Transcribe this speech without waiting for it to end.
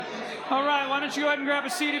All right, why don't you go ahead and grab a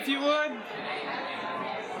seat if you would?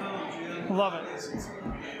 Love it.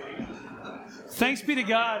 Thanks be to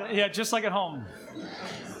God. Yeah, just like at home.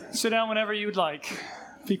 Sit down whenever you'd like.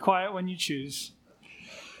 Be quiet when you choose.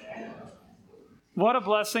 What a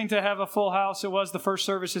blessing to have a full house. It was the first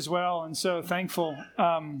service as well, and so thankful.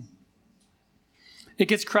 It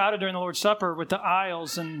gets crowded during the Lord's Supper with the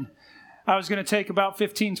aisles, and I was going to take about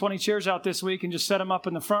 15, 20 chairs out this week and just set them up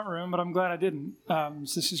in the front room, but I'm glad I didn't. So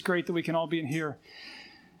this is great that we can all be in here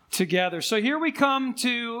together. So here we come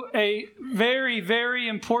to a very, very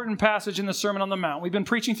important passage in the Sermon on the Mount. We've been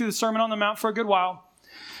preaching through the Sermon on the Mount for a good while.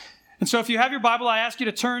 And so if you have your Bible, I ask you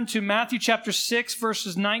to turn to Matthew chapter 6,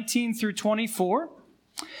 verses 19 through 24.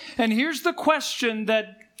 And here's the question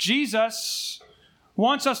that Jesus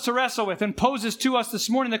wants us to wrestle with and poses to us this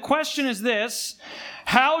morning. The question is this: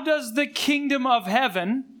 how does the kingdom of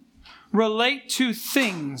heaven relate to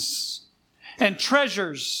things and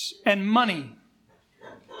treasures and money?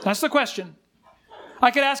 That's the question. I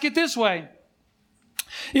could ask it this way: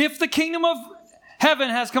 if the kingdom of heaven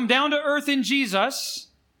has come down to earth in Jesus,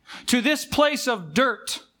 to this place of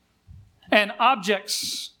dirt and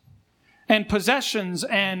objects and possessions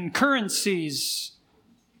and currencies,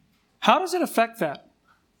 how does it affect that?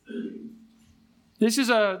 This is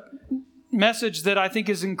a message that I think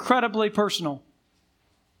is incredibly personal.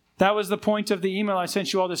 That was the point of the email I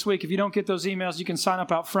sent you all this week. If you don't get those emails, you can sign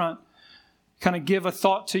up out front. Kind of give a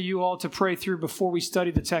thought to you all to pray through before we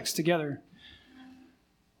study the text together.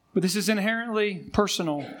 But this is inherently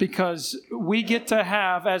personal because we get to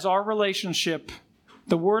have as our relationship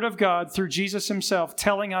the Word of God through Jesus Himself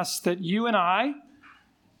telling us that you and I,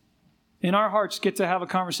 in our hearts, get to have a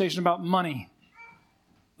conversation about money.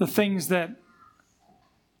 The things that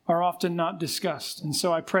are often not discussed. And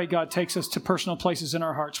so I pray God takes us to personal places in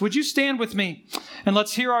our hearts. Would you stand with me and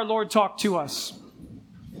let's hear our Lord talk to us.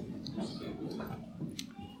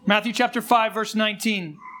 Matthew chapter 5, verse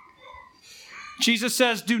 19. Jesus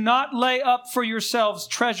says, "Do not lay up for yourselves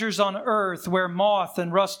treasures on earth where moth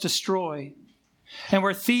and rust destroy, and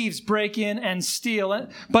where thieves break in and steal.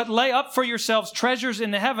 But lay up for yourselves treasures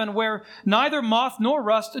in heaven where neither moth nor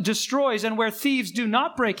rust destroys, and where thieves do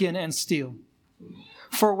not break in and steal.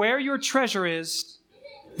 For where your treasure is,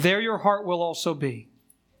 there your heart will also be.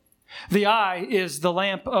 The eye is the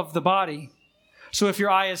lamp of the body. So if your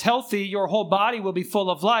eye is healthy, your whole body will be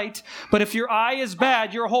full of light. But if your eye is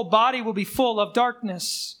bad, your whole body will be full of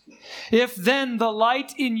darkness. If then the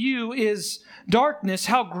light in you is darkness,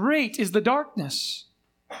 how great is the darkness?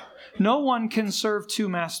 No one can serve two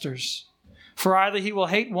masters. For either he will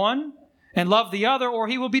hate one and love the other, or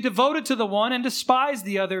he will be devoted to the one and despise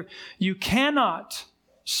the other. You cannot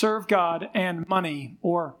serve God and money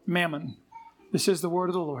or mammon." This is the word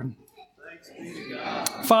of the Lord.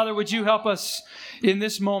 Father, would you help us in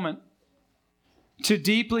this moment to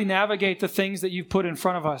deeply navigate the things that you've put in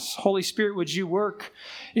front of us? Holy Spirit, would you work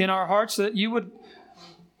in our hearts that you would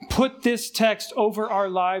put this text over our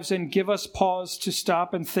lives and give us pause to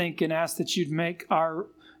stop and think and ask that you'd make our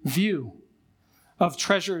view of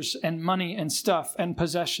treasures and money and stuff and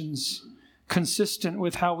possessions consistent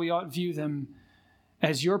with how we ought view them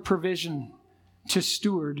as your provision to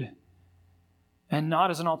steward and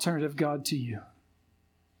not as an alternative God to you.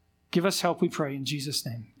 Give us help, we pray, in Jesus'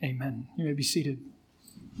 name. Amen. You may be seated.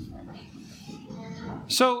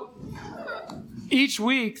 So, each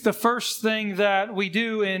week, the first thing that we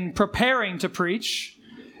do in preparing to preach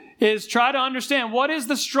is try to understand what is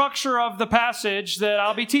the structure of the passage that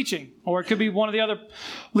I'll be teaching. Or it could be one of the other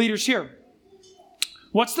leaders here.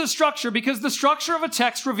 What's the structure? Because the structure of a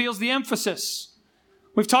text reveals the emphasis.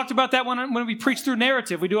 We've talked about that when we preach through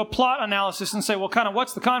narrative. We do a plot analysis and say, well, kind of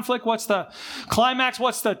what's the conflict? What's the climax?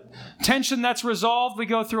 What's the tension that's resolved? We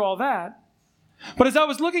go through all that. But as I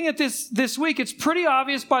was looking at this week, it's pretty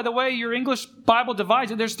obvious by the way your English Bible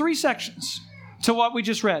divides it. There's 3 sections to what we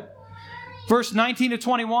just read. Verse 19 to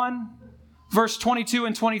 21, verse 22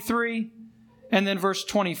 and 23, and then verse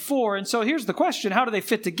 24. And so here's the question. How do they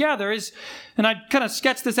fit together? And I kind of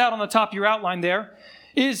sketched this out on the top of your outline there.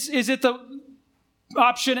 Is it the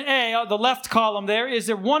option A, the left column there? Is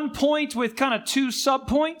there one point with kind of 2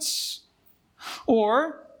 subpoints?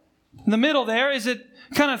 Or in the middle there, is it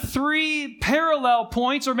kind of 3 parallel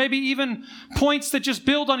points, or maybe even points that just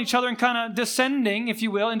build on each other and kind of descending, if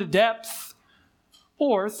you will, into depth?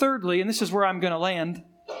 Or thirdly, and this is where I'm going to land,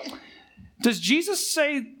 does Jesus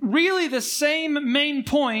say really the same main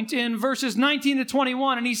point in verses 19 to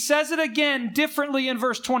 21, and he says it again differently in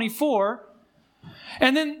verse 24?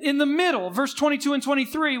 And then in the middle, verse 22 and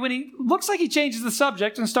 23, when he looks like he changes the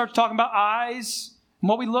subject and starts talking about eyes and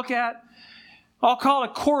what we look at, I'll call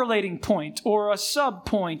it a correlating point or a sub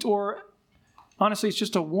point, or honestly, it's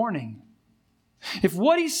just a warning. If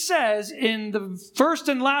what he says in the first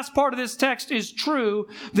and last part of this text is true,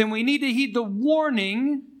 then we need to heed the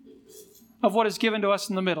warning of what is given to us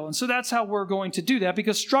in the middle. And so that's how we're going to do that,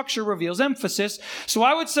 because structure reveals emphasis. So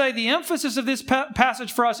I would say the emphasis of this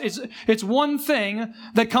passage for us is it's one thing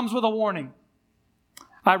that comes with a warning.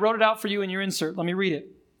 I wrote it out for you in your insert. Let me read it.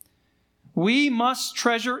 We must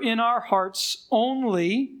treasure in our hearts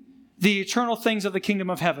only the eternal things of the kingdom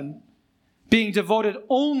of heaven, being devoted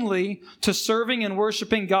only to serving and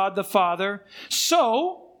worshiping God the Father.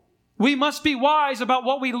 So we must be wise about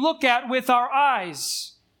what we look at with our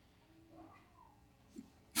eyes.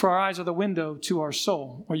 For our eyes are the window to our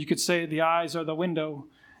soul. Or you could say the eyes are the window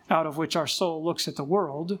out of which our soul looks at the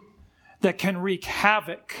world, that can wreak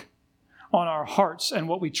havoc on our hearts and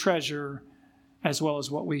what we treasure as well as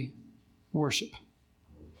what we worship.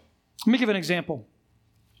 Let me give an example.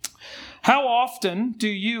 How often do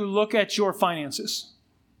you look at your finances?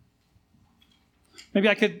 Maybe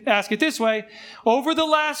I could ask it this way. Over the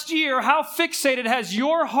last year, how fixated has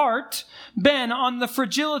your heart been on the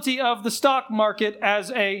fragility of the stock market as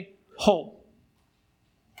a whole?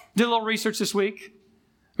 Did a little research this week.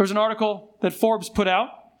 There was an article that Forbes put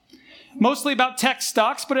out, mostly about tech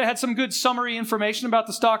stocks, but it had some good summary information about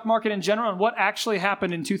the stock market in general and what actually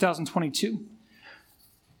happened in 2022.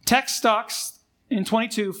 Tech stocks in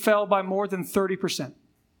 22 fell by more than 30%.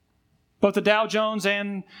 Both the Dow Jones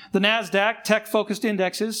and the NASDAQ, tech-focused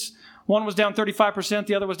indexes, one was down 35%,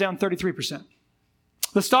 the other was down 33%.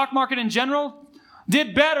 The stock market in general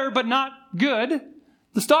did better, but not good.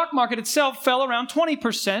 The stock market itself fell around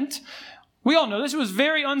 20%. We all know this. It was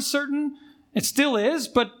very uncertain. It still is,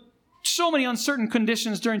 but so many uncertain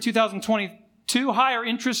conditions during 2022. Higher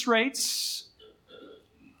interest rates,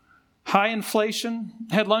 high inflation.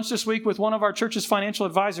 I had lunch this week with one of our church's financial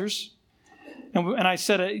advisors, and I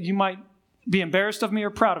said, you might be embarrassed of me or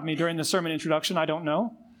proud of me during the sermon introduction. I don't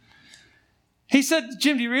know. He said,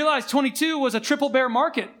 Jim, do you realize 22 was a triple bear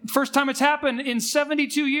market? First time it's happened in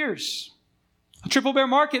 72 years. A triple bear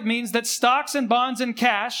market means that stocks and bonds and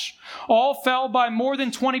cash all fell by more than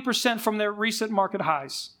 20% from their recent market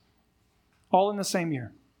highs. All in the same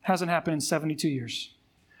year. Hasn't happened in 72 years.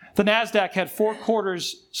 The NASDAQ had 4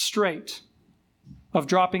 quarters straight of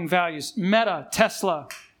dropping values. Meta, Tesla,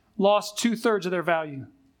 lost 2/3 of their value.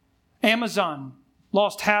 Amazon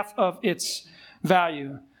lost half of its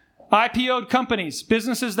value. IPO'd companies,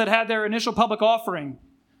 businesses that had their initial public offering,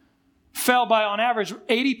 fell by on average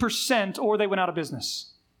 80% or they went out of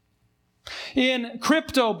business. In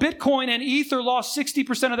crypto, Bitcoin and Ether lost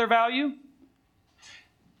 60% of their value.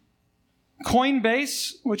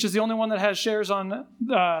 Coinbase, which is the only one that has shares on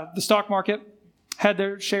the stock market, had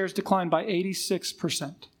their shares decline by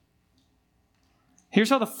 86%. Here's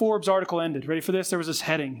how the Forbes article ended. Ready for this? There was this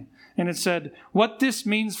heading, and it said, "What this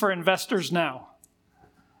means for investors now,"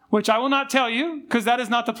 which I will not tell you because that is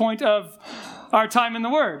not the point of our time in the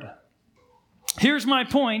Word. Here's my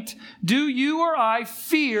point. Do you or I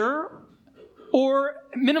fear or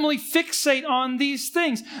minimally fixate on these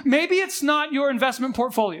things? Maybe it's not your investment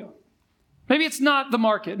portfolio. Maybe it's not the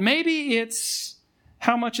market. Maybe it's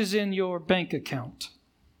how much is in your bank account.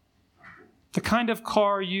 The kind of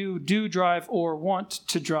car you do drive or want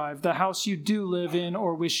to drive. The house you do live in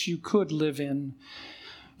or wish you could live in.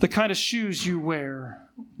 The kind of shoes you wear.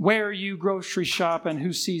 Where you grocery shop and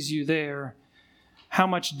who sees you there. How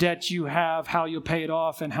much debt you have, how you'll pay it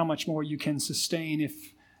off, and how much more you can sustain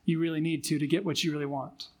if you really need to get what you really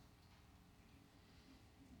want.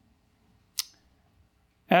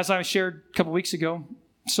 As I shared a couple weeks ago,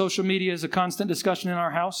 social media is a constant discussion in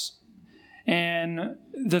our house. And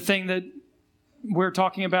the thing that we're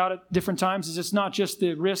talking about at different times is it's not just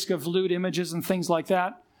the risk of lewd images and things like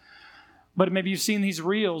that, but maybe you've seen these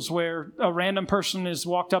reels where a random person is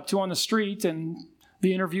walked up to on the street and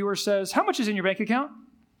the interviewer says, "How much is in your bank account?"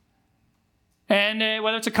 And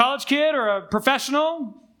whether it's a college kid or a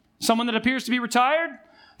professional, someone that appears to be retired,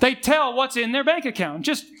 they tell what's in their bank account,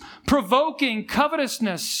 just provoking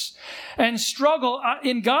covetousness and struggle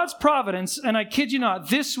in God's providence. And I kid you not,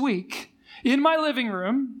 this week, in my living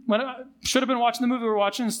room, when I should have been watching the movie we were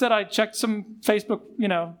watching, instead I checked some Facebook,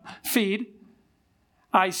 feed.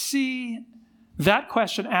 I see that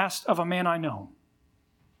question asked of a man I know,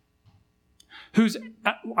 who's,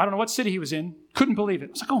 I don't know what city he was in, couldn't believe it.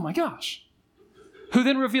 I was like, oh my gosh. Who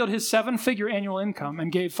then revealed his 7-figure annual income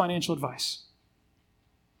and gave financial advice.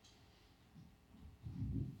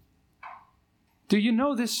 Do you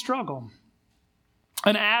know this struggle?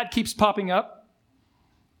 An ad keeps popping up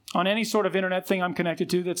on any sort of internet thing I'm connected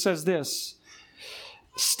to that says this: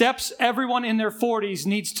 steps everyone in their 40s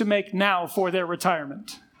needs to make now for their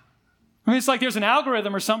retirement. I mean, it's like there's an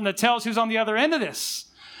algorithm or something that tells who's on the other end of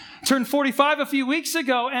this. Turned 45 a few weeks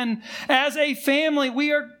ago, and as a family,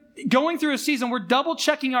 we are going through a season, we're double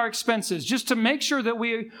checking our expenses just to make sure that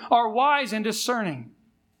we are wise and discerning.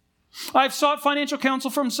 I've sought financial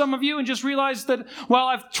counsel from some of you and just realized that while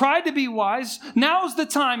I've tried to be wise, now's the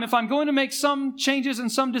time, if I'm going to make some changes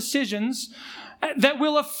and some decisions that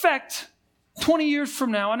will affect 20 years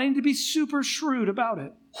from now, I need to be super shrewd about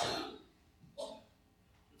it.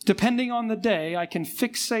 Depending on the day, I can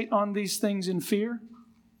fixate on these things in fear,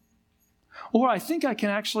 or I think I can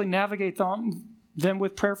actually navigate them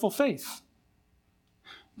with prayerful faith.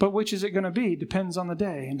 But which is it going to be depends on the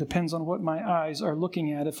day and depends on what my eyes are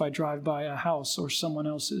looking at if I drive by a house or someone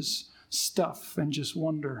else's stuff and just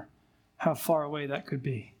wonder how far away that could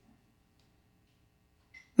be.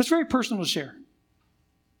 That's very personal to share.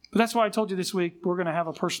 But that's why I told you this week we're going to have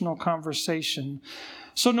a personal conversation.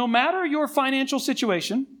 So no matter your financial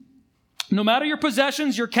situation, no matter your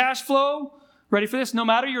possessions, your cash flow, ready for this? No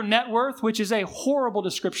matter your net worth, which is a horrible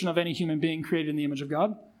description of any human being created in the image of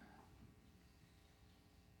God.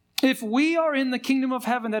 If we are in the kingdom of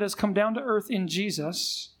heaven that has come down to earth in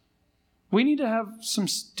Jesus, we need to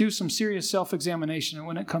do some serious self-examination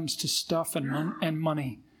when it comes to stuff and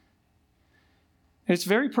money. It's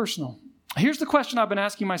very personal. Here's the question I've been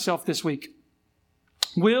asking myself this week.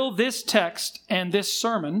 Will this text and this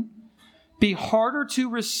sermon be harder to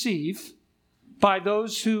receive by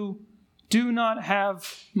those who do not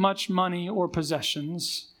have much money or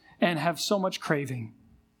possessions and have so much craving?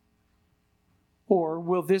 Or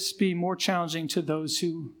will this be more challenging to those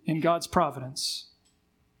who, in God's providence,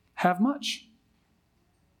 have much?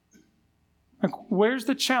 Like, where's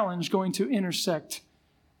the challenge going to intersect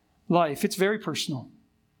life? It's very personal.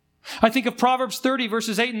 I think of Proverbs 30,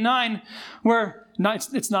 verses 8 and 9, where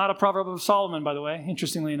it's not a proverb of Solomon, by the way,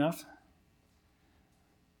 interestingly enough.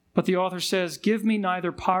 But the author says, "Give me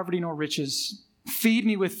neither poverty nor riches. Feed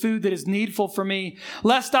me with food that is needful for me,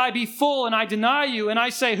 lest I be full and I deny you, and I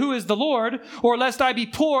say, 'Who is the Lord?' Or lest I be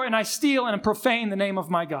poor and I steal and profane the name of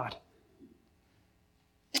my God."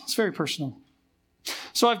 It's very personal.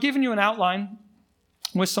 So I've given you an outline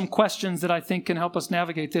with some questions that I think can help us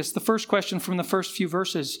navigate this. The first question from the first few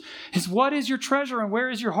verses is, what is your treasure and where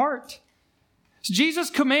is your heart? Jesus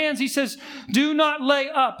commands, he says, do not lay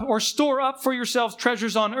up or store up for yourselves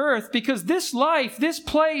treasures on earth, because this life, this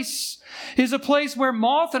place is a place where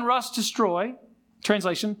moth and rust destroy.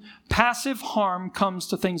 Translation, passive harm comes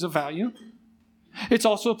to things of value. It's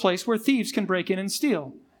also a place where thieves can break in and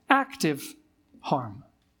steal. Active harm.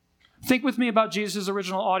 Think with me about Jesus'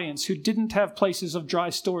 original audience who didn't have places of dry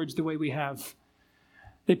storage the way we have.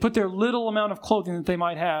 They put their little amount of clothing that they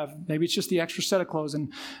might have, maybe it's just the extra set of clothes,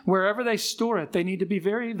 and wherever they store it, they need to be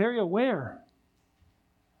very, very aware.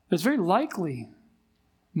 It's very likely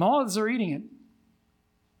moths are eating it.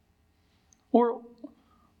 Or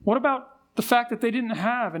what about the fact that they didn't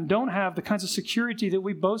have and don't have the kinds of security that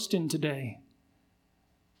we boast in today?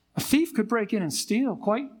 A thief could break in and steal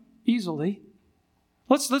quite easily.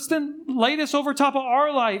 Let's then lay this over top of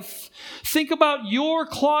our life. Think about your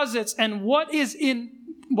closets and what's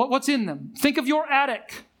in them. Think of your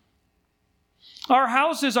attic. Our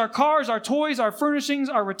houses, our cars, our toys, our furnishings,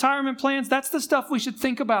 our retirement plans. That's the stuff we should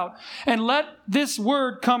think about. And let this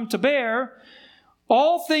word come to bear.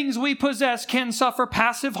 All things we possess can suffer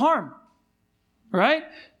passive harm. Right?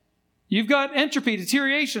 You've got entropy,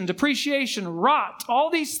 deterioration, depreciation, rot. All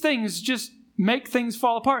these things just make things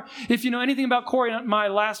fall apart. If you know anything about Corey and my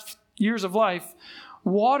last years of life,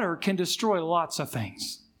 water can destroy lots of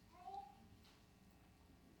things.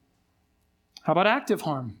 How about active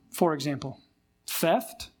harm, for example?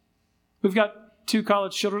 Theft. We've got 2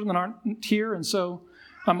 college children that aren't here, and so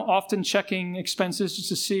I'm often checking expenses just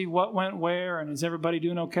to see what went where, and is everybody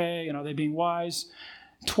doing okay, and are they being wise?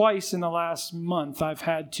 Twice in the last month, I've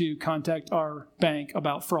had to contact our bank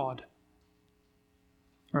about fraud.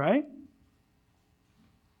 Right?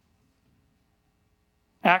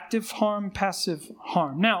 Active harm, passive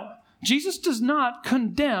harm. Now, Jesus does not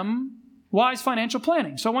condemn wise financial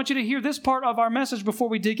planning. So I want you to hear this part of our message before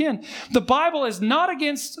we dig in. The Bible is not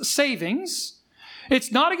against savings.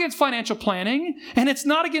 It's not against financial planning. And it's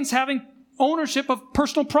not against having ownership of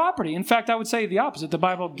personal property. In fact, I would say the opposite. The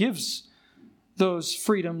Bible gives those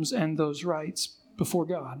freedoms and those rights before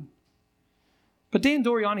God. But Dan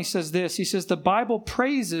Doriani says this. He says, the Bible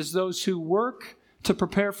praises those who work to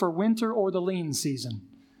prepare for winter or the lean season.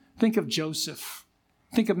 Think of Joseph.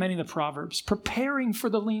 Think of many of the Proverbs. Preparing for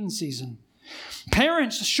the lean season.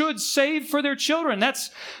 Parents should save for their children. That's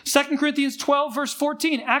 2 Corinthians 12, verse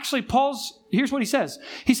 14. Actually, here's what he says.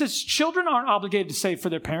 He says, children aren't obligated to save for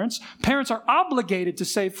their parents. Parents are obligated to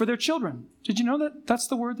save for their children. Did you know that? That's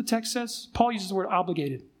the word the text says. Paul uses the word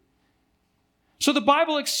obligated. So the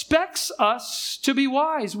Bible expects us to be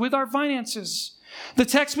wise with our finances. The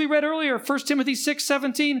text we read earlier, 1 Timothy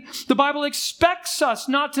 6:17, the Bible expects us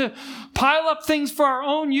not to pile up things for our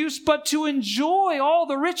own use, but to enjoy all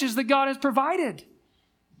the riches that God has provided.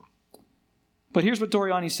 But here's what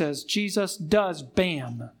Doriani says. Jesus does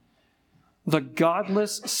ban the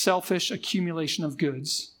godless, selfish accumulation of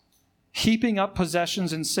goods, heaping up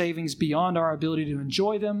possessions and savings beyond our ability to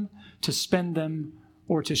enjoy them, to spend them,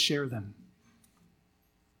 or to share them.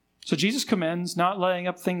 So Jesus commends not laying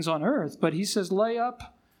up things on earth, but he says lay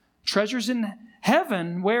up treasures in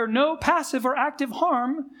heaven where no passive or active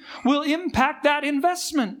harm will impact that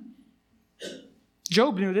investment.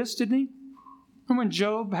 Job knew this, didn't he? And when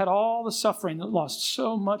Job had all the suffering that lost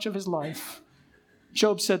so much of his life,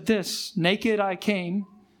 Job said this, naked I came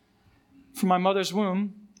from my mother's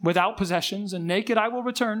womb without possessions, and naked I will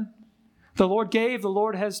return. The Lord gave, the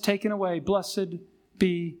Lord has taken away. Blessed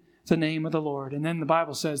be the name of the Lord. And then the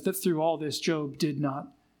Bible says that through all this, Job did not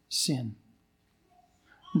sin.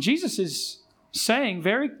 And Jesus is saying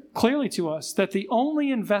very clearly to us that the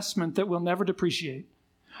only investment that will never depreciate,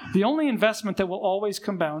 the only investment that will always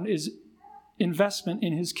compound is investment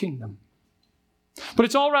in his kingdom. But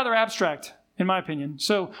it's all rather abstract, in my opinion.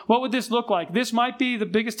 So what would this look like? This might be the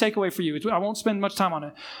biggest takeaway for you. I won't spend much time on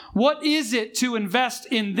it. What is it to invest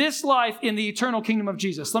in this life in the eternal kingdom of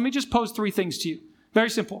Jesus? Let me just pose 3 things to you. Very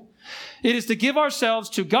simple. It is to give ourselves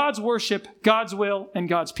to God's worship, God's will, and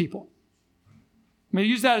God's people. I'm going to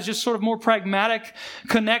use that as just sort of more pragmatic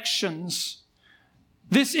connections.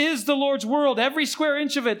 This is the Lord's world, every square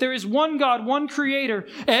inch of it. There is one God, one Creator,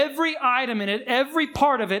 every item in it, every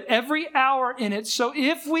part of it, every hour in it. So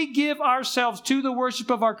if we give ourselves to the worship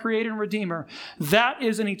of our Creator and Redeemer, that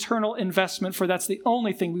is an eternal investment, for that's the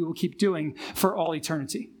only thing we will keep doing for all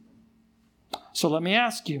eternity. So let me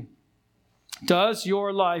ask you, does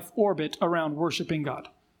your life orbit around worshiping God?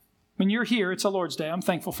 When you're here, it's a Lord's Day. I'm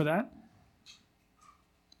thankful for that.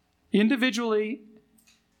 Individually,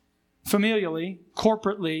 familially,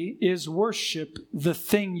 corporately, is worship the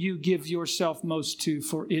thing you give yourself most to,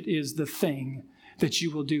 for it is the thing that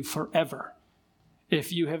you will do forever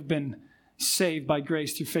if you have been saved by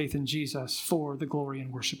grace through faith in Jesus for the glory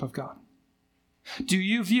and worship of God. Do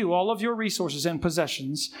you view all of your resources and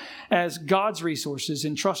possessions as God's resources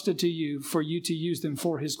entrusted to you for you to use them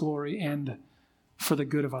for his glory and for the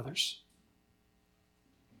good of others?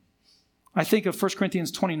 I think of 1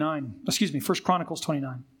 Chronicles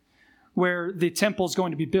 29, where the temple is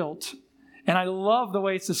going to be built. And I love the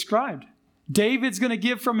way it's described. David's going to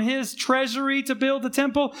give from his treasury to build the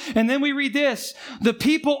temple. And then we read this. The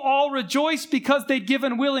people all rejoiced because they'd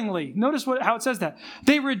given willingly. Notice how it says that.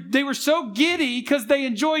 They were so giddy because they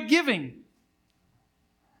enjoyed giving.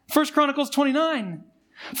 1 Chronicles 29.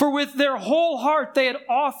 For with their whole heart they had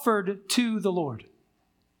offered to the Lord.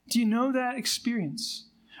 Do you know that experience?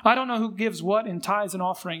 I don't know who gives what in tithes and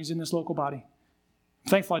offerings in this local body. I'm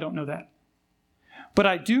thankful I don't know that. But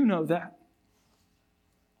I do know that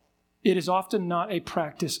it is often not a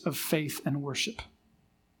practice of faith and worship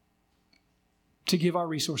to give our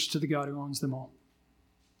resources to the God who owns them all.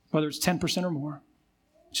 Whether it's 10% or more,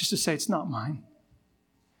 just to say it's not mine.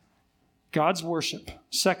 God's worship.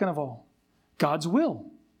 Second of all, God's will.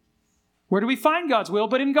 Where do we find God's will?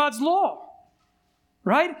 But in God's law.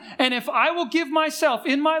 Right? And if I will give myself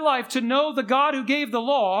in my life to know the God who gave the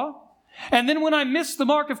law, and then when I miss the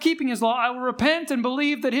mark of keeping his law, I will repent and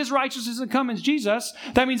believe that his righteousness has come in Jesus.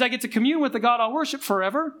 That means I get to commune with the God I'll worship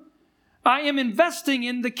forever. I am investing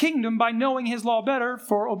in the kingdom by knowing his law better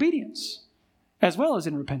for obedience, as well as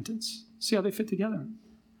in repentance. See how they fit together?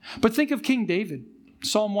 But think of King David,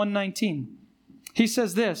 Psalm 119. He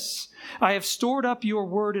says this, I have stored up your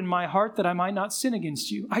word in my heart that I might not sin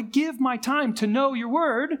against you. I give my time to know your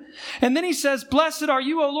word. And then he says, blessed are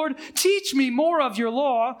you, O Lord. Teach me more of your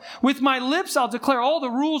law. With my lips I'll declare all the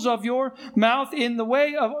rules of your mouth. In the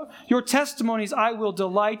way of your testimonies I will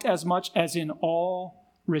delight as much as in all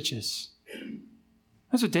riches.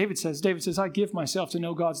 That's what David says. David says, I give myself to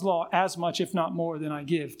know God's law as much, if not more, than I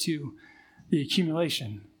give to the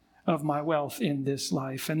accumulation of my wealth in this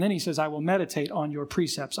life. And then he says, I will meditate on your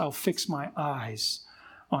precepts. I'll fix my eyes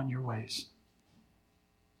on your ways.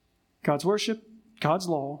 God's worship, God's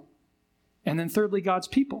law, and then thirdly, God's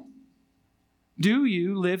people. Do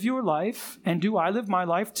you live your life, and do I live my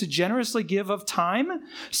life to generously give of time,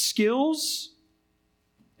 skills,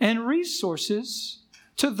 and resources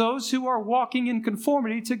to those who are walking in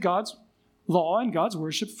conformity to God's law and God's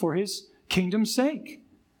worship for his kingdom's sake.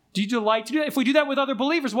 Do you delight to do that? If we do that with other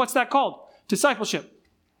believers, what's that called? Discipleship.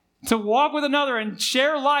 To walk with another and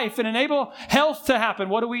share life and enable health to happen.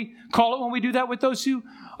 What do we call it when we do that with those who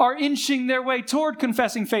are inching their way toward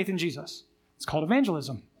confessing faith in Jesus? It's called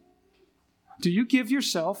evangelism. Do you give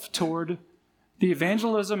yourself toward the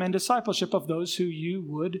evangelism and discipleship of those who you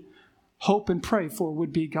would hope and pray for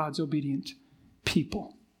would be God's obedient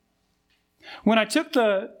people? When I took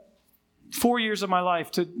the 4 years of my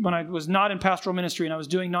life when I was not in pastoral ministry and I was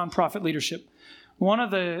doing nonprofit leadership, one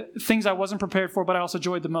of the things I wasn't prepared for, but I also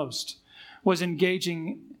enjoyed the most, was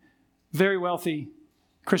engaging very wealthy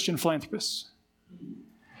Christian philanthropists.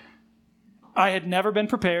 I had never been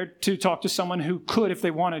prepared to talk to someone who could, if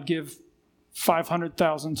they wanted, give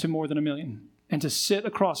 $500,000 to more than $1 million, and to sit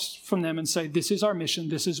across from them and say, this is our mission,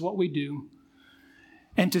 this is what we do.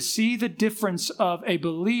 And to see the difference of a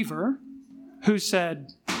believer who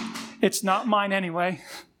said, it's not mine anyway,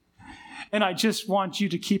 and I just want you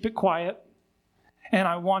to keep it quiet, and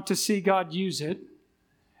I want to see God use it,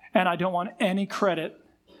 and I don't want any credit,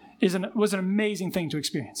 was an amazing thing to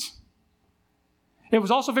experience. It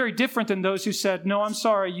was also very different than those who said, no, I'm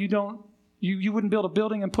sorry, you wouldn't build a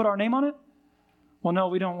building and put our name on it? Well, no,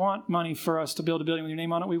 we don't want money for us to build a building with your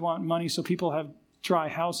name on it. We want money so people have dry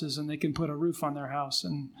houses and they can put a roof on their house.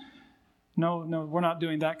 And no, we're not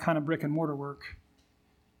doing that kind of brick and mortar work.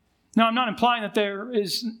 Now, I'm not implying that there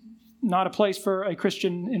is not a place for a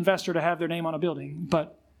Christian investor to have their name on a building,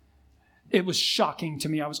 but it was shocking to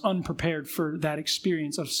me. I was unprepared for that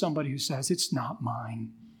experience of somebody who says, it's not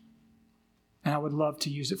mine, and I would love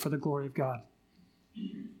to use it for the glory of God.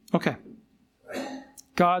 Okay.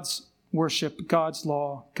 God's worship, God's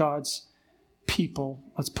law, God's people.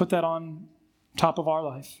 Let's put that on top of our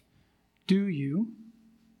life. Do you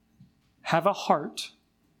have a heart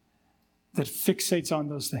that fixates on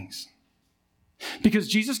those things? Because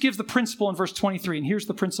Jesus gives the principle in verse 23, and here's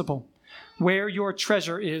the principle. Where your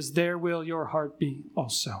treasure is, there will your heart be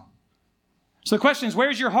also. So the question is,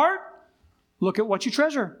 where's your heart? Look at what you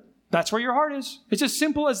treasure. That's where your heart is. It's as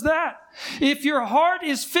simple as that. If your heart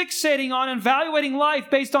is fixating on and evaluating life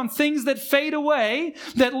based on things that fade away,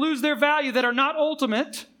 that lose their value, that are not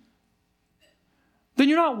ultimate, then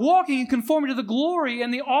you're not walking in conformity to the glory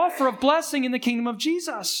and the offer of blessing in the kingdom of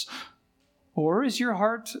Jesus. Or is your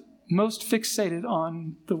heart most fixated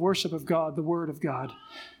on the worship of God, the word of God,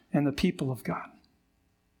 and the people of God?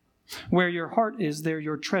 Where your heart is, there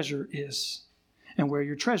your treasure is. And where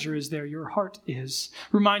your treasure is, there your heart is.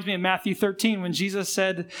 Reminds me of Matthew 13 when Jesus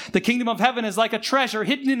said, the kingdom of heaven is like a treasure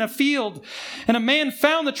hidden in a field. And a man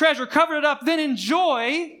found the treasure, covered it up. Then in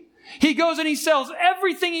joy, he goes and he sells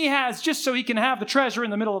everything he has just so he can have the treasure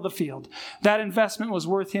in the middle of the field. That investment was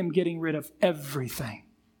worth him getting rid of everything.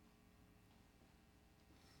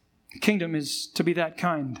 The kingdom is to be that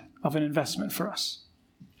kind of an investment for us.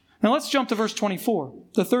 Now let's jump to verse 24,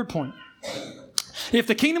 the third point. If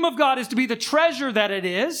the kingdom of God is to be the treasure that it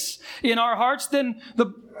is in our hearts, then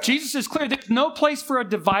Jesus is clear. There's no place for a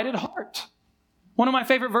divided heart. One of my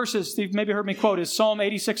favorite verses, you've maybe heard me quote, is Psalm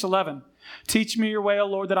 86:11. Teach me your way, O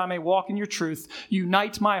Lord, that I may walk in your truth.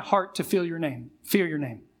 Unite my heart to fear your name.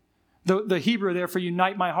 The Hebrew there for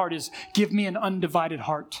unite my heart is give me an undivided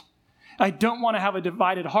heart. I don't want to have a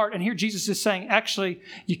divided heart. And here Jesus is saying, actually,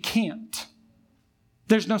 you can't.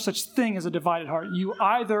 There's no such thing as a divided heart. You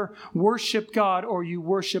either worship God or you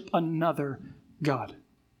worship another God.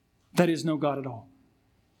 That is no God at all.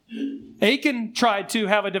 Achan tried to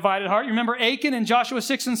have a divided heart. You remember Achan in Joshua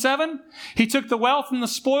 6 and 7? He took the wealth and the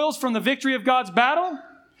spoils from the victory of God's battle.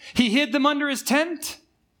 He hid them under his tent.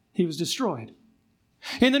 He was destroyed.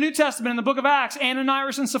 In the New Testament, in the book of Acts,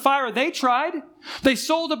 Ananias and Sapphira, they tried. They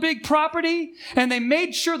sold a big property and they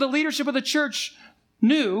made sure the leadership of the church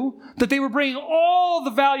knew that they were bringing all the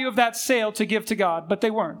value of that sale to give to God, but they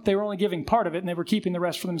weren't. They were only giving part of it and they were keeping the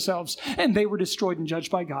rest for themselves, and they were destroyed and judged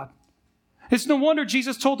by God. It's no wonder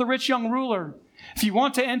Jesus told the rich young ruler, if you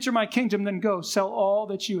want to enter my kingdom, then go sell all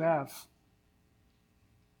that you have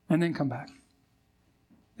and then come back.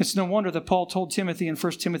 It's no wonder that Paul told Timothy in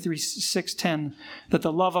 1 Timothy 6:10 that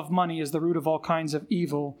the love of money is the root of all kinds of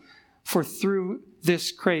evil, for through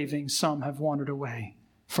this craving some have wandered away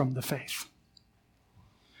from the faith.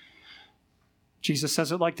 Jesus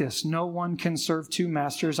says it like this: no one can serve two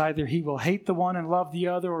masters. Either he will hate the one and love the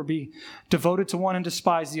other, or be devoted to one and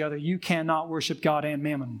despise the other. You cannot worship God and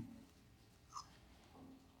mammon.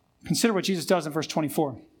 Consider what Jesus does in verse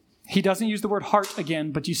 24. He doesn't use the word heart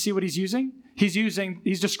again, but do you see what he's using?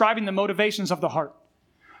 He's describing the motivations of the heart.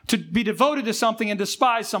 To be devoted to something and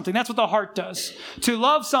despise something. That's what the heart does. To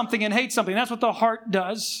love something and hate something. That's what the heart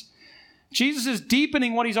does. Jesus is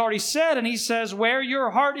deepening what he's already said, and he says, where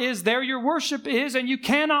your heart is, there your worship is, and you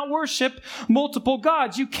cannot worship multiple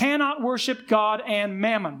gods. You cannot worship God and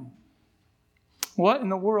mammon. What in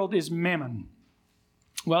the world is mammon?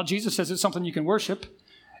 Well, Jesus says it's something you can worship.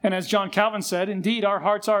 And as John Calvin said, indeed, our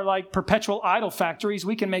hearts are like perpetual idol factories.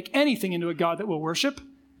 We can make anything into a God that we'll worship.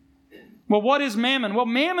 Well, what is mammon? Well,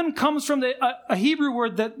 mammon comes from a Hebrew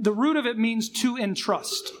word that the root of it means to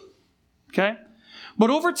entrust. Okay? But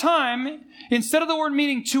over time, instead of the word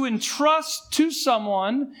meaning to entrust to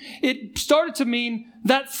someone, it started to mean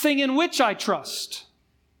that thing in which I trust.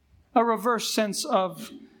 A reverse sense of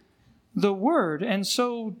the word. And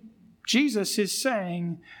so Jesus is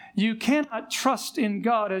saying, you cannot trust in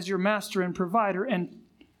God as your master and provider and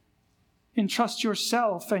entrust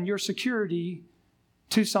yourself and your security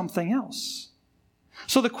to something else.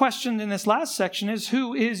 So the question in this last section is,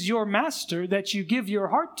 who is your master that you give your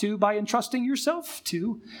heart to by entrusting yourself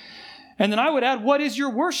to? And then I would add, what is your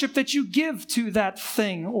worship that you give to that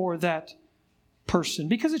thing or that person?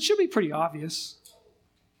 Because it should be pretty obvious.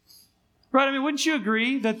 Right? I mean, wouldn't you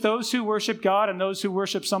agree that those who worship God and those who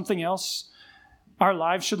worship something else, our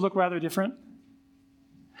lives should look rather different?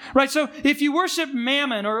 Right? So if you worship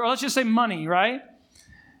mammon, or let's just say money, right?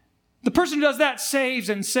 The person who does that saves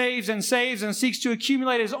and saves and saves and seeks to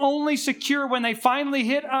accumulate is only secure when they finally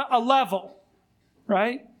hit a level,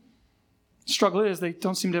 right? The struggle is they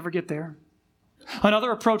don't seem to ever get there. Another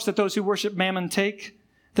approach that those who worship mammon take,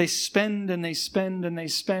 they spend and they spend and they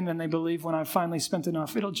spend and they believe when I've finally spent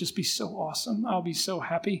enough, it'll just be so awesome. I'll be so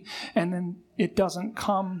happy. And then it doesn't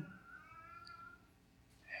come.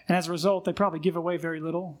 And as a result, they probably give away very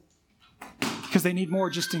little because they need more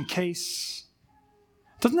just in case.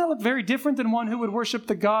 Doesn't that look very different than one who would worship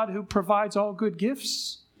the God who provides all good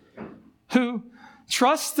gifts? Who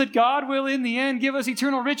trusts that God will in the end give us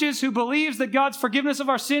eternal riches, who believes that God's forgiveness of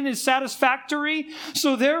our sin is satisfactory.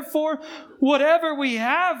 So therefore, whatever we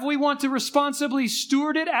have, we want to responsibly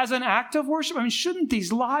steward it as an act of worship. I mean, shouldn't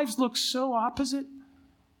these lives look so opposite?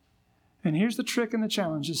 And here's the trick and the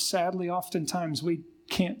challenge is sadly, oftentimes we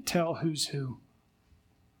can't tell who's who.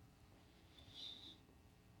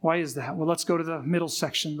 Why is that? Well, let's go to the middle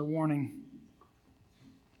section, the warning.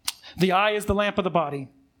 The eye is the lamp of the body.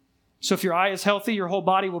 So if your eye is healthy, your whole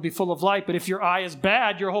body will be full of light. But if your eye is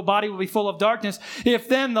bad, your whole body will be full of darkness. If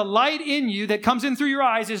then the light in you that comes in through your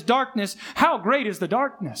eyes is darkness, how great is the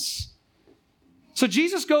darkness? So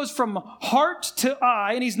Jesus goes from heart to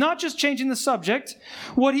eye, and he's not just changing the subject.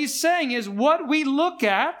 What he's saying is what we look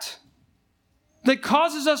at that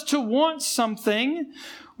causes us to want something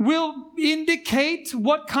will indicate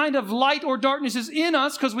what kind of light or darkness is in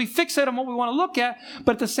us because we fixate on what we want to look at.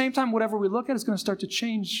 But at the same time, whatever we look at is going to start to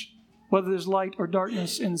change whether there's light or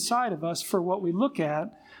darkness inside of us. For what we look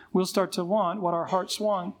at, we'll start to want what our hearts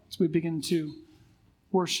want as we begin to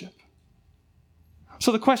worship.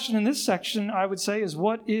 So the question in this section, I would say, is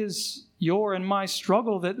what is your and my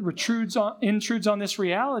struggle that intrudes on this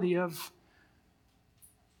reality of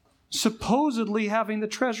supposedly having the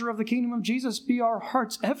treasure of the kingdom of Jesus be our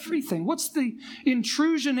heart's everything? What's the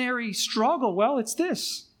intrusionary struggle? Well, it's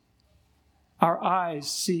this. Our eyes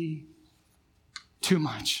see too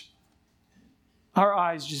much. Our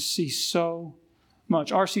eyes just see so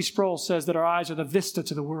much. R.C. Sproul says that our eyes are the vista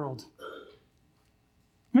to the world.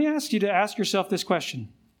 Let me ask you to ask yourself this question.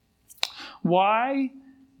 Why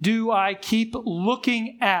do I keep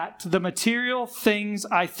looking at the material things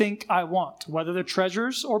I think I want? Whether they're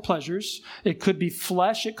treasures or pleasures. It could be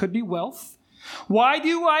flesh. It could be wealth. Why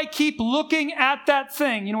do I keep looking at that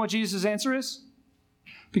thing? You know what Jesus' answer is?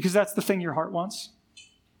 Because that's the thing your heart wants.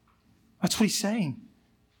 That's what he's saying.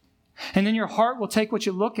 And then your heart will take what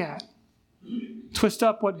you look at, twist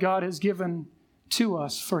up what God has given to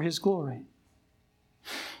us for his glory.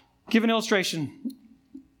 Give an illustration.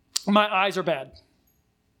 My eyes are bad.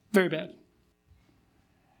 Very bad.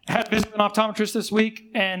 I had to visit an optometrist this week,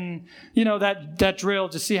 and you know that drill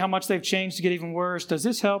to see how much they've changed to get even worse. Does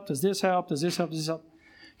this help? Does this help? Does this help? Does this help?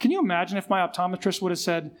 Can you imagine if my optometrist would have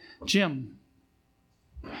said, Jim,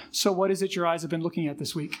 so what is it your eyes have been looking at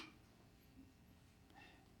this week?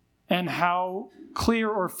 And how clear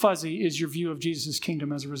or fuzzy is your view of Jesus'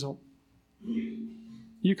 kingdom as a result?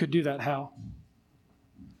 You could do that, Hal.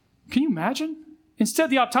 Can you imagine? Instead,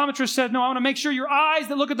 the optometrist said, no, I want to make sure your eyes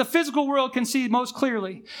that look at the physical world can see most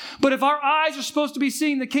clearly. But if our eyes are supposed to be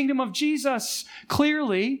seeing the kingdom of Jesus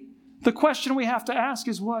clearly, the question we have to ask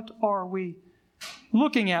is, what are we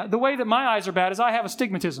looking at? The way that my eyes are bad is I have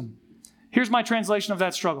astigmatism. Here's my translation of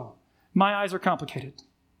that struggle. My eyes are complicated.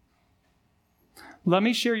 Let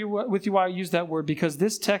me share with you why I use that word, because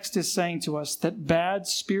this text is saying to us that bad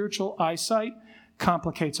spiritual eyesight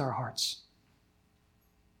complicates our hearts.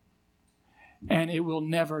 And it will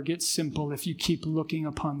never get simple if you keep looking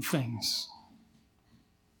upon things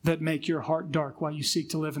that make your heart dark while you seek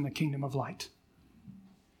to live in the kingdom of light.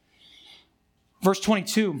 Verse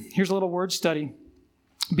 22, here's a little word study.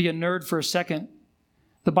 Be a nerd for a second.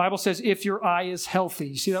 The Bible says, if your eye is healthy.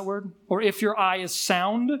 You see that word? Or if your eye is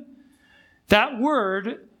sound. That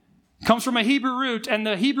word comes from a Hebrew root, and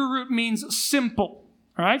the Hebrew root means simple.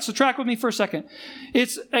 All right, so track with me for a second.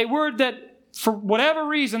 It's a word that, for whatever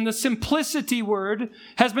reason, the simplicity word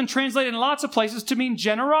has been translated in lots of places to mean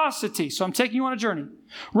generosity. So I'm taking you on a journey.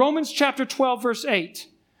 Romans chapter 12, verse 8.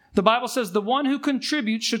 The Bible says the one who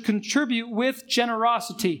contributes should contribute with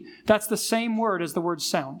generosity. That's the same word as the word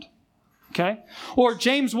sound. Okay? Or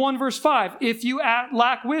James 1, verse 5. If you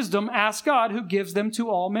lack wisdom, ask God who gives them to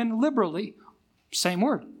all men liberally. Same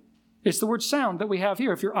word. It's the word sound that we have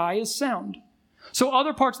here. If your eye is sound. So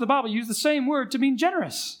other parts of the Bible use the same word to mean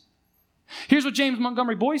generous. Here's what James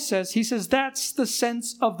Montgomery Boyce says. He says that's the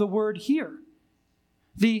sense of the word here.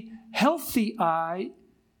 The healthy eye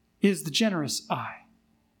is the generous eye.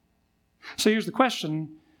 So here's the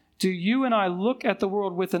question. Do you and I look at the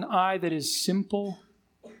world with an eye that is simple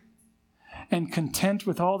and content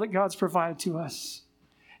with all that God's provided to us?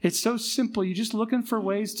 It's so simple. You're just looking for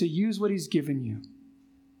ways to use what He's given you.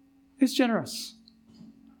 It's generous.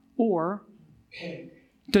 Or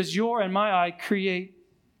does your and my eye create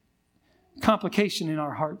complication in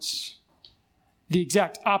our hearts? The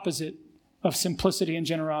exact opposite of simplicity and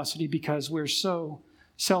generosity, because we're so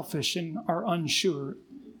selfish and are unsure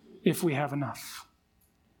if we have enough.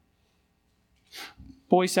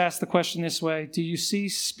 Boyce asked the question this way: do you see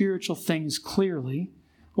spiritual things clearly,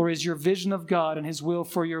 or is your vision of God and His will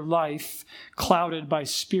for your life clouded by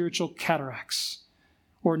spiritual cataracts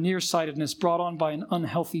or nearsightedness brought on by an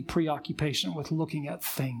unhealthy preoccupation with looking at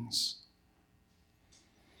things?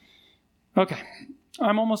 Okay,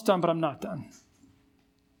 I'm almost done, but I'm not done.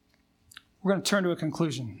 We're going to turn to a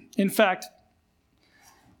conclusion. In fact,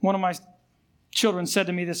 one of my children said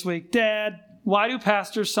to me this week, "Dad, why do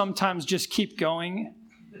pastors sometimes just keep going?"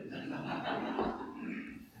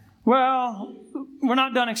 Well, we're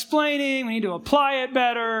not done explaining. We need to apply it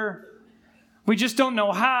better. We just don't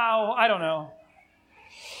know how. I don't know.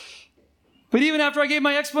 But even after I gave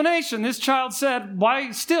my explanation, this child said,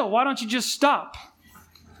 why don't you just stop?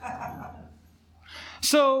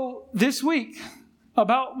 So this week,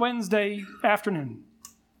 about Wednesday afternoon,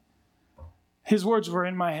 his words were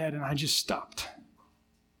in my head and I just stopped.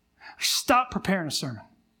 I stopped preparing a sermon.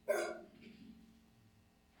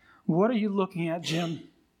 What are you looking at, Jim?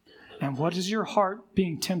 And what is your heart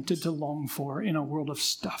being tempted to long for in a world of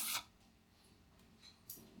stuff?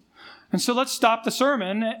 And so let's stop the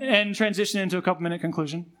sermon and transition into a couple-minute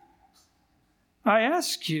conclusion. I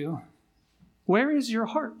ask you, where is your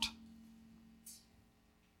heart?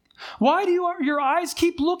 Why do your eyes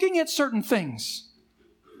keep looking at certain things?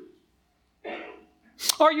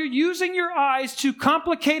 Are you using your eyes to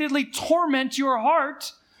complicatedly torment your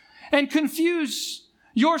heart and confuse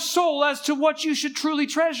your soul as to what you should truly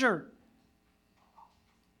treasure?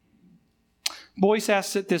 Boyce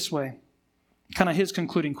asks it this way, kind of his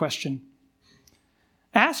concluding question.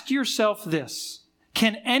 Ask yourself this: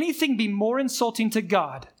 can anything be more insulting to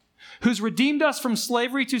God, who's redeemed us from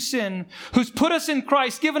slavery to sin, who's put us in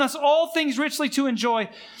Christ, given us all things richly to enjoy?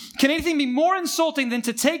 Can anything be more insulting than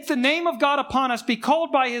to take the name of God upon us, be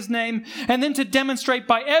called by His name, and then to demonstrate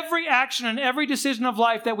by every action and every decision of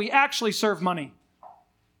life that we actually serve money?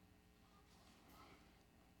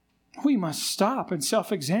 We must stop and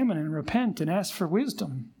self-examine and repent and ask for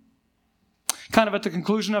wisdom. Kind of at the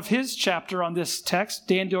conclusion of his chapter on this text,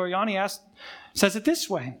 Dan Doriani says it this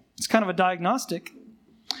way. It's kind of a diagnostic.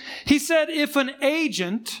 He said, if an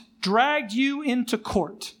agent dragged you into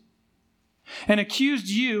court and accused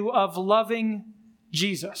you of loving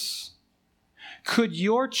Jesus, could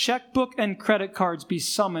your checkbook and credit cards be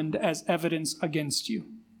summoned as evidence against you?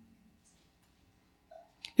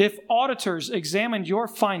 If auditors examined your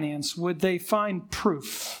finance, would they find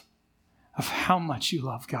proof of how much you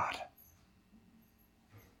love God?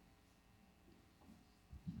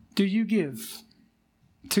 Do you give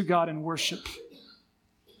to God in worship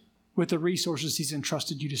with the resources He's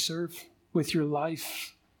entrusted you to serve, with your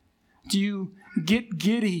life? Do you get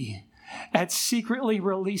giddy at secretly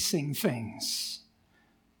releasing things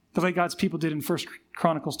the way God's people did in 1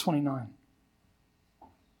 Chronicles 29?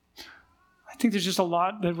 I think there's just a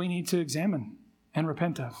lot that we need to examine and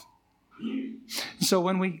repent of. So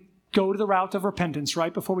when we go to the route of repentance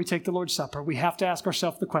right before we take the Lord's Supper, we have to ask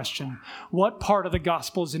ourselves the question, what part of the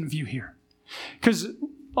gospel is in view here? Because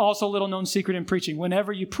also a little known secret in preaching,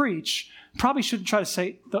 whenever you preach, probably shouldn't try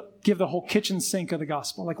to give the whole kitchen sink of the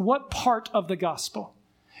gospel. Like, what part of the gospel?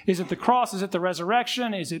 Is it the cross? Is it the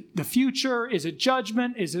resurrection? Is it the future? Is it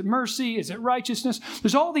judgment? Is it mercy? Is it righteousness?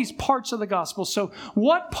 There's all these parts of the gospel. So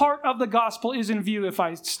what part of the gospel is in view if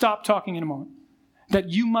I stop talking in a moment that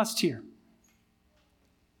you must hear?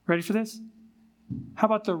 Ready for this? How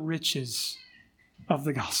about the riches of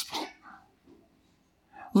the gospel?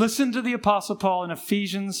 Listen to the Apostle Paul in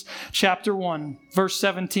Ephesians chapter 1, verse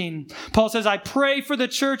 17. Paul says, I pray for the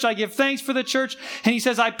church. I give thanks for the church. And he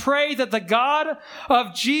says, I pray that the God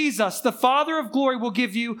of Jesus, the Father of glory, will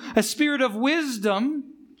give you a spirit of wisdom,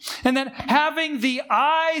 and that having the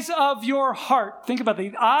eyes of your heart, think about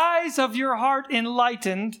the eyes of your heart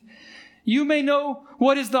enlightened, you may know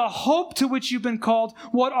what is the hope to which you've been called,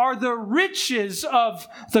 what are the riches of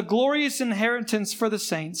the glorious inheritance for the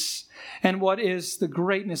saints, and what is the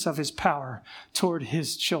greatness of his power toward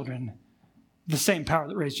his children, the same power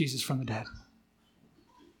that raised Jesus from the dead.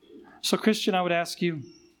 So, Christian, I would ask you,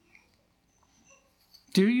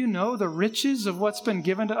 do you know the riches of what's been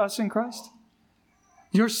given to us in Christ?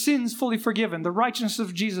 Your sins fully forgiven, the righteousness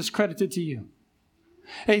of Jesus credited to you.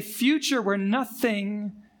 A future where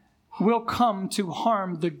nothing will come to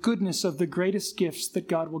harm the goodness of the greatest gifts that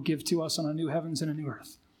God will give to us on a new heavens and a new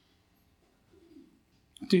earth.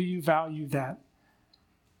 Do you value that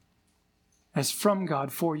as from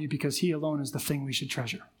God for you, because he alone is the thing we should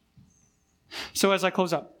treasure? So as I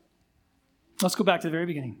close up, let's go back to the very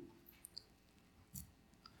beginning.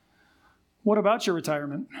 What about your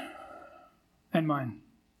retirement and mine?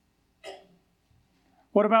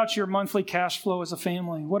 What about your monthly cash flow as a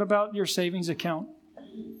family? What about your savings account?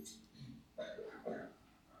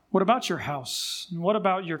 What about your house? And what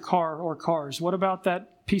about your car or cars? What about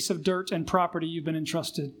that piece of dirt and property you've been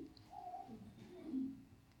entrusted?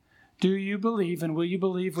 Do you believe, and will you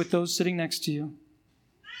believe with those sitting next to you,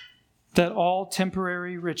 that all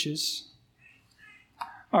temporary riches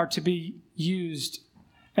are to be used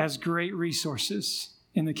as great resources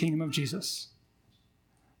in the kingdom of Jesus,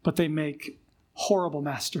 but they make horrible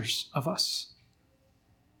masters of us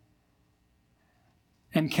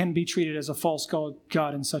and can be treated as a false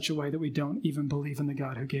god in such a way that we don't even believe in the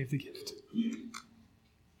God who gave the gift?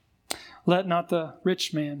 Let not the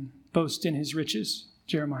rich man boast in his riches,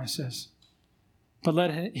 Jeremiah says, but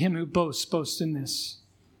let him who boasts boast in this,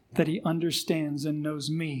 that he understands and knows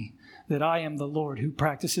me, that I am the Lord who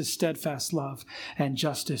practices steadfast love and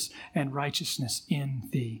justice and righteousness in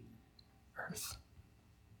the earth.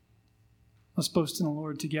 Let's boast in the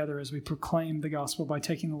Lord together as we proclaim the gospel by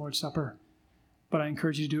taking the Lord's Supper. But I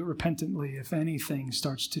encourage you to do it repentantly if anything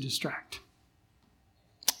starts to distract.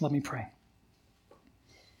 Let me pray.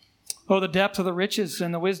 Oh, the depth of the riches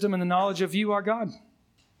and the wisdom and the knowledge of you, our God.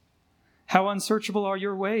 How unsearchable are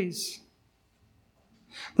your ways.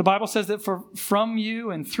 The Bible says that from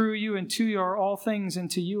you and through you and to you are all things,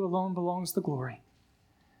 and to you alone belongs the glory.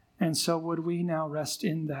 And so would we now rest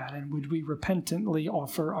in that, and would we repentantly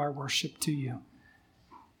offer our worship to you?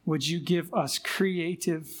 Would you give us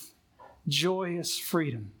creative, joyous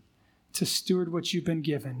freedom to steward what you've been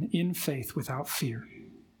given in faith without fear?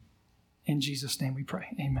 In Jesus' name we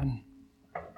pray. Amen.